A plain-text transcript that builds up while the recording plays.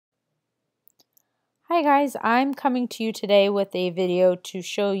Hi guys, I'm coming to you today with a video to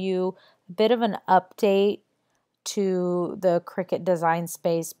show you a bit of an update to the Cricut Design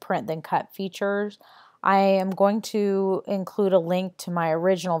Space print then cut features. I am going to include a link to my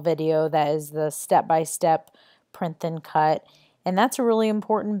original video that is the step-by-step print then cut, and that's a really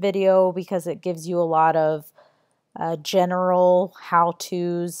important video because it gives you a lot of general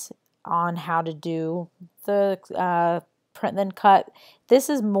how-tos on how to do the print then cut. This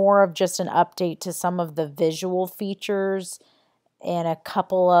is more of just an update to some of the visual features and a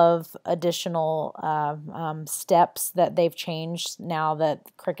couple of additional steps that they've changed now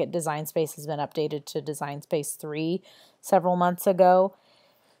that Cricut Design Space has been updated to Design Space 3 several months ago.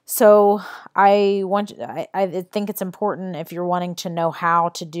 So I think it's important if you're wanting to know how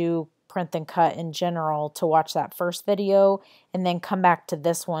to do print and cut in general to watch that first video and then come back to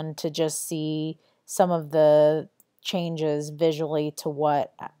this one to just see some of the changes visually to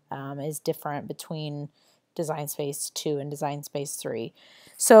what is different between Design Space 2 and Design Space 3.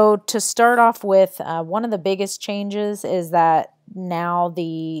 So to start off with, one of the biggest changes is that now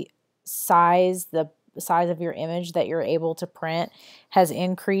the size of your image that you're able to print has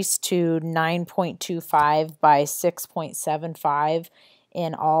increased to 9.25 by 6.75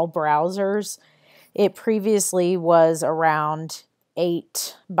 in all browsers. It previously was around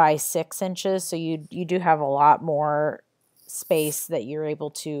 8 by 6 inches, so you do have a lot more space that you're able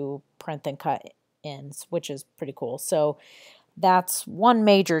to print and cut in, which is pretty cool. So that's one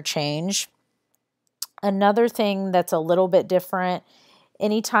major change. Another thing that's a little bit different,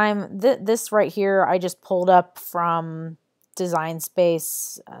 anytime this right here I just pulled up from Design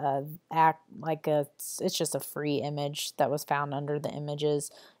Space, it's just a free image that was found under the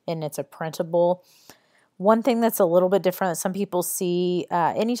images, and it's a printable. One thing that's a little bit different that some people see,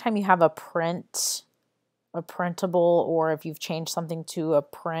 anytime you have a printable, or if you've changed something to a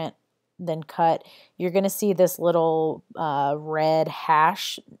print then cut, you're going to see this little red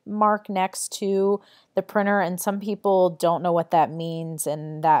hash mark next to the printer, and some people don't know what that means,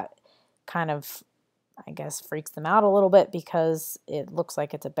 and that kind of, I guess, freaks them out a little bit because it looks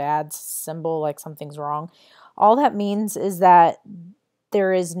like it's a bad symbol, like something's wrong. All that means is that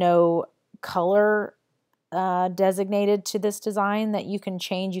there is no color designated to this design that you can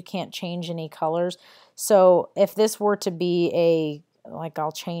change. You can't change any colors. So if this were to be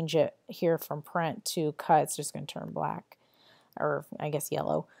I'll change it here from print to cut, it's just going to turn black, or I guess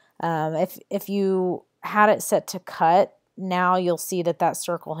yellow. If you had it set to cut, now you'll see that that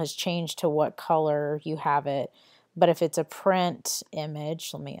circle has changed to what color you have it. But if it's a print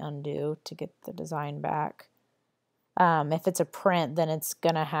image, let me undo to get the design back. If it's a print, then it's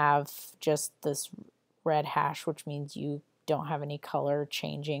going to have just this red hash, which means you don't have any color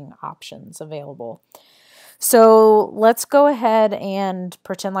changing options available. So let's go ahead and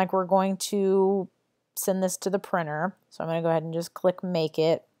pretend like we're going to send this to the printer. So I'm going to go ahead and just click Make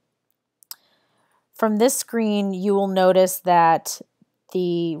It. From this screen, you will notice that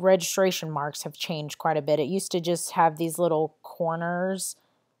the registration marks have changed quite a bit. It used to just have these little corners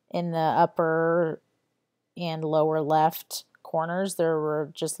in the upper and lower left corners. There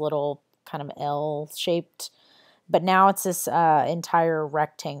were just little kind of L-shaped, but now it's this entire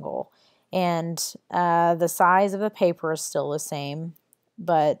rectangle. And the size of the paper is still the same,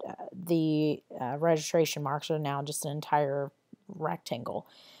 but the registration marks are now just an entire rectangle.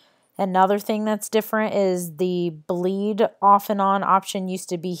 Another thing that's different is the bleed off and on option used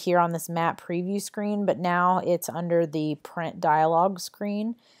to be here on this map preview screen, but now it's under the print dialog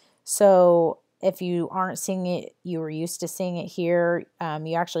screen. So if you aren't seeing it, you were used to seeing it here,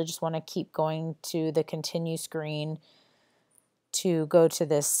 you actually just want to keep going to the continue screen to go to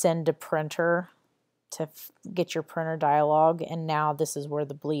this send to printer to get your printer dialog, and now this is where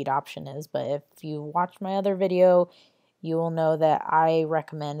the bleed option is. But if you watch my other video, you will know that I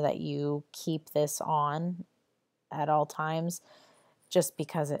recommend that you keep this on at all times just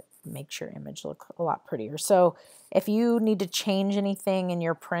because it makes your image look a lot prettier. So if you need to change anything in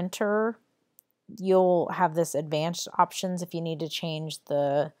your printer, you'll have this advanced options if you need to change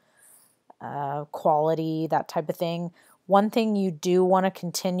the quality, that type of thing. One thing you do want to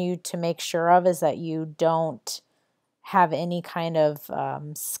continue to make sure of is that you don't have any kind of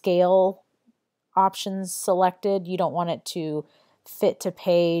scale options selected. You don't want it to fit to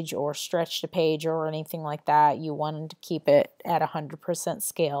page or stretch to page or anything like that. You want to keep it at 100%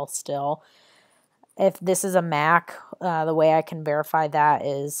 scale still. If this is a Mac, the way I can verify that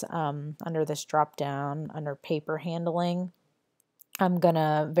is under this drop down under paper handling. I'm going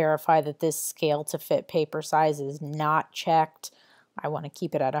to verify that this scale to fit paper size is not checked I want to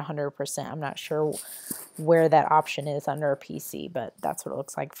keep it at 100%. I'm not sure where that option is under a PC, but that's what it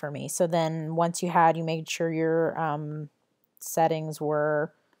looks like for me. So then once you made sure your settings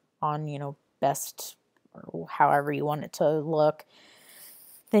were on, you know, best or however you want it to look,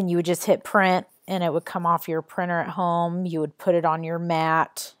 then you would just hit print and it would come off your printer at home. You would put it on your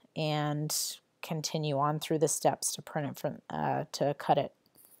mat and continue on through the steps to print it from to cut it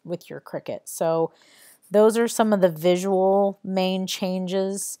with your Cricut. So those are some of the visual main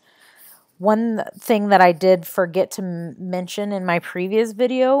changes. One thing that I did forget to mention in my previous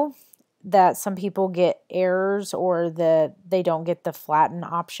video, that some people get errors or that they don't get the flatten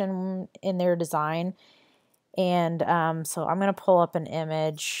option in their design. And so I'm going to pull up an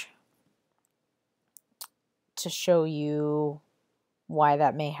image to show you why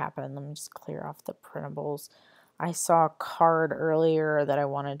that may happen. Let me just clear off the printables. I saw a card earlier that I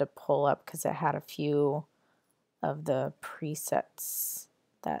wanted to pull up because it had a few of the presets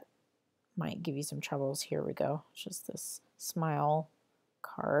that might give you some troubles. Here we go. It's just this smile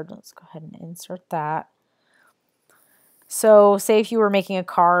card. Let's go ahead and insert that. So say if you were making a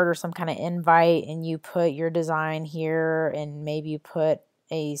card or some kind of invite and you put your design here and maybe you put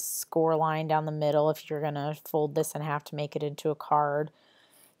a score line down the middle if you're going to fold this in half to make it into a card.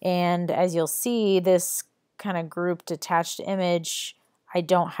 And as you'll see, this kind of grouped attached image, I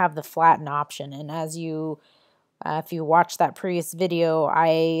don't have the flatten option. And as you, if you watched that previous video,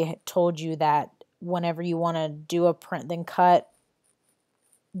 I told you that whenever you want to do a print then cut,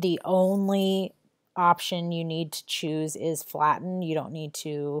 the only option you need to choose is flatten. You don't need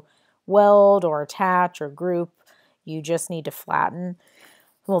to weld or attach or group. You just need to flatten.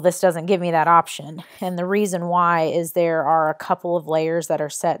 Well, this doesn't give me that option. And the reason why is there are a couple of layers that are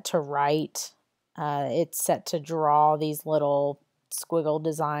set to write. It's set to draw these little squiggle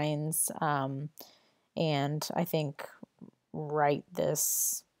designs and I think write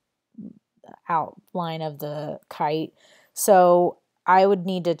this outline of the kite. So I would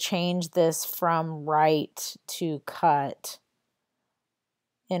need to change this from write to cut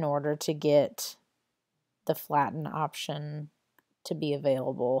in order to get the flatten option to be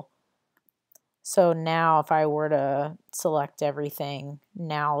available. So now if I were to select everything,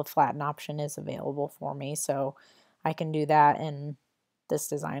 now the flatten option is available for me. So I can do that, and this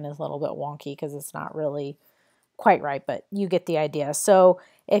design is a little bit wonky because it's not really quite right, but you get the idea. So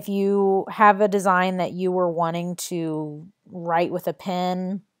if you have a design that you were wanting to write with a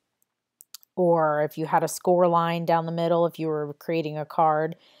pen, or if you had a score line down the middle, if you were creating a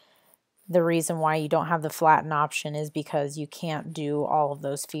card, the reason why you don't have the flatten option is because you can't do all of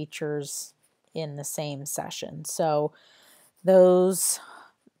those features in the same session. So that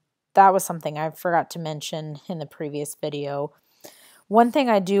was something I forgot to mention in the previous video. One thing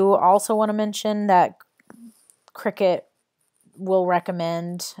I do also want to mention that Cricut will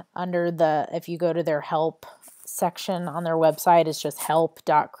recommend under if you go to their help section on their website, it's just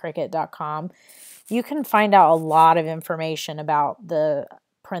help.cricut.com. You can find out a lot of information about the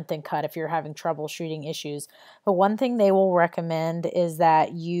print and cut if you're having troubleshooting issues. But one thing they will recommend is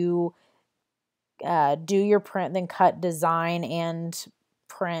that you do your print then cut design and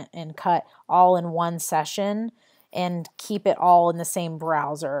print and cut all in one session and keep it all in the same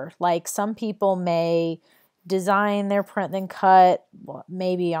browser. Like some people may design their print then cut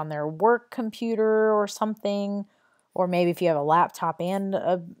maybe on their work computer or something, or maybe if you have a laptop and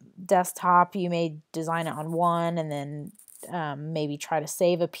a desktop, you may design it on one and then maybe try to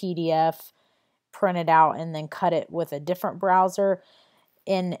save a PDF, print it out, and then cut it with a different browser.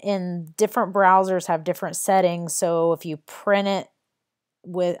 In different browsers have different settings, so if you print it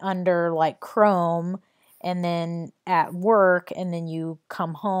under like Chrome and then at work and then you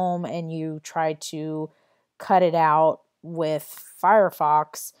come home and you try to cut it out with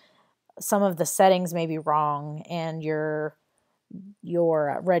Firefox, some of the settings may be wrong and your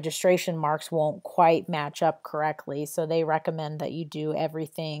registration marks won't quite match up correctly. So they recommend that you do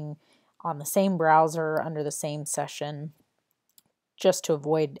everything on the same browser under the same session just to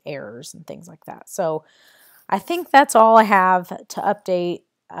avoid errors and things like that. So I think that's all I have to update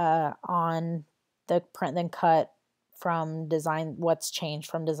on the print then cut from what's changed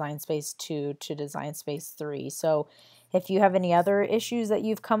from Design Space 2 to Design Space 3. So if you have any other issues that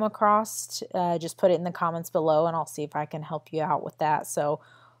you've come across, just put it in the comments below and I'll see if I can help you out with that. So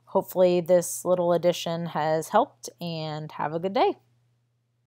hopefully this little addition has helped, and have a good day.